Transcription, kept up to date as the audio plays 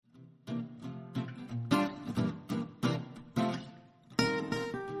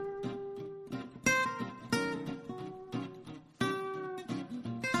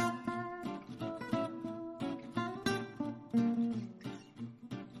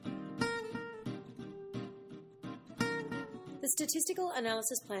The Statistical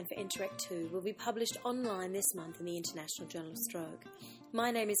Analysis Plan for Interact 2 will be published online this month in the International Journal of Stroke. My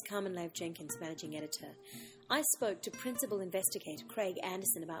name is Carmen Lave-Jenkins, Managing Editor. I spoke to Principal Investigator Craig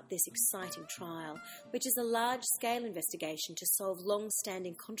Anderson about this exciting trial, which is a large-scale investigation to solve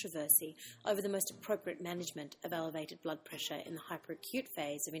long-standing controversy over the most appropriate management of elevated blood pressure in the hyperacute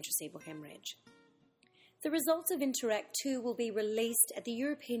phase of intracerebral hemorrhage. The results of Interact 2 will be released at the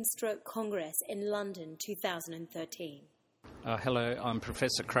European Stroke Congress in London 2013. Hello, I'm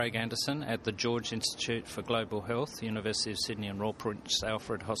Professor Craig Anderson at the George Institute for Global Health, University of Sydney and Royal Prince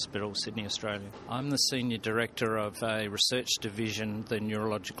Alfred Hospital, Sydney, Australia. I'm the Senior Director of a research division, the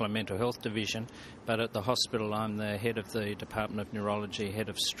Neurological and Mental Health Division, but at the hospital I'm the head of the Department of Neurology, head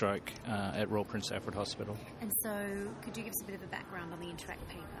of stroke at Royal Prince Alfred Hospital. And so, could you give us a bit of a background on the Interact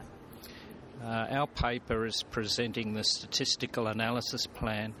paper? Our paper is presenting the statistical analysis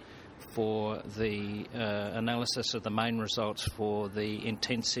plan for the analysis of the main results for the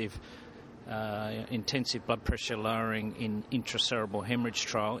intensive blood pressure lowering in intracerebral hemorrhage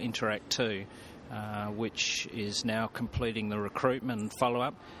trial, Interact 2, which is now completing the recruitment and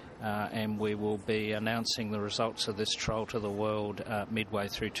follow-up, and we will be announcing the results of this trial to the world midway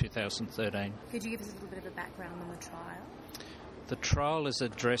through 2013. Could you give us a little bit of a background on the trial? The trial is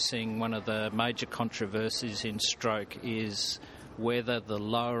addressing one of the major controversies in stroke is whether the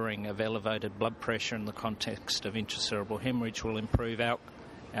lowering of elevated blood pressure in the context of intracerebral hemorrhage will improve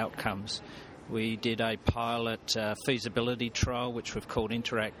outcomes. We did a pilot feasibility trial, which we've called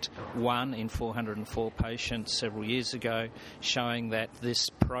Interact 1 in 404 patients several years ago, showing that this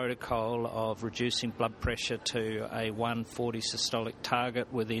protocol of reducing blood pressure to a 140 systolic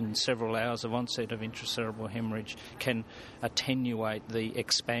target within several hours of onset of intracerebral hemorrhage can attenuate the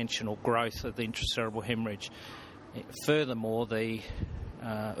expansion or growth of the intracerebral hemorrhage. Furthermore, the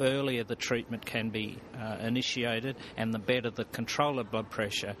earlier the treatment can be initiated and the better the control of blood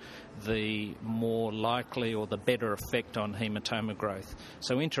pressure, the more likely or the better effect on hematoma growth.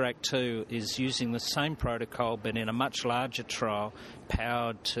 So Interact 2 is using the same protocol but in a much larger trial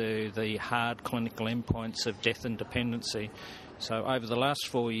powered to the hard clinical endpoints of death and dependency. So over the last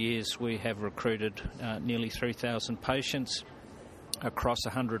 4 years we have recruited nearly 3,000 patients across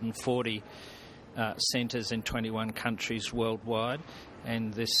 140 centres in 21 countries worldwide,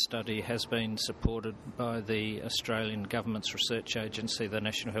 and this study has been supported by the Australian Government's research agency, the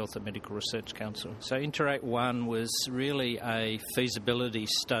National Health and Medical Research Council. So Interact 1 was really a feasibility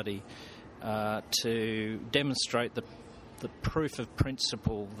study to demonstrate the proof of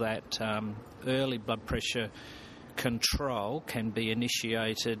principle that early blood pressure control can be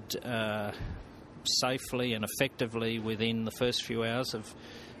initiated safely and effectively within the first few hours of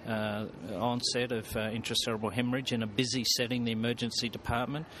onset of intracerebral hemorrhage in a busy setting, the emergency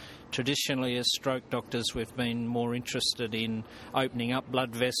department. Traditionally, as stroke doctors, we've been more interested in opening up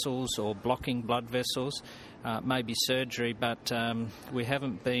blood vessels or blocking blood vessels, maybe surgery, but we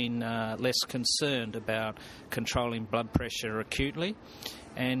haven't been less concerned about controlling blood pressure acutely.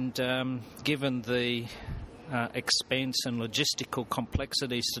 And given the expense and logistical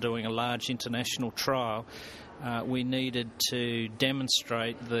complexities to doing a large international trial, we needed to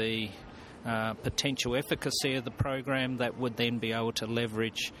demonstrate the potential efficacy of the program that would then be able to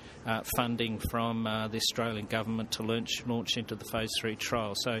leverage funding from the Australian Government to launch into the Phase 3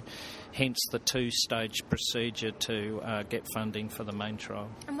 trial. So hence the two-stage procedure to get funding for the main trial.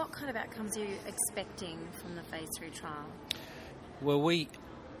 And what kind of outcomes are you expecting from the Phase 3 trial? Well, we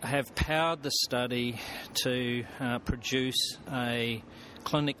have powered the study to produce a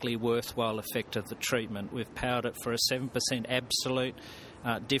clinically worthwhile effect of the treatment. We've powered it for a 7% absolute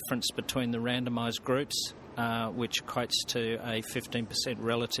difference between the randomised groups, which equates to a 15%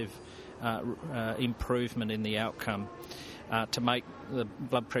 relative improvement in the outcome, to make the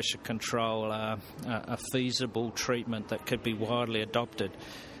blood pressure control a feasible treatment that could be widely adopted.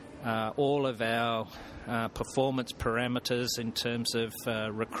 All of our performance parameters in terms of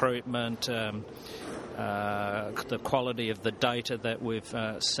recruitment, the quality of the data that we've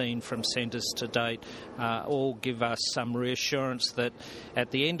seen from centres to date all give us some reassurance that at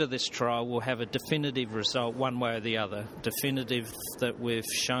the end of this trial we'll have a definitive result one way or the other. Definitive that we've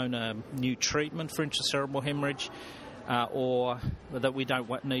shown a new treatment for intracerebral hemorrhage, or that we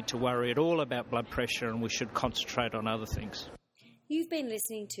don't need to worry at all about blood pressure and we should concentrate on other things. You've been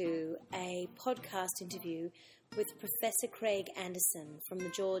listening to a podcast interview with Professor Craig Anderson from the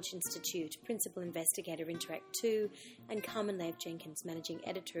George Institute, Principal Investigator of Interact 2, and Carmen Lave-Jenkins, Managing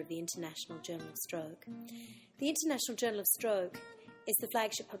Editor of the International Journal of Stroke. The International Journal of Stroke is the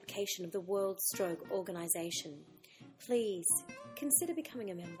flagship publication of the World Stroke Organisation. Please consider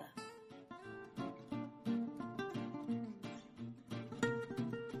becoming a member.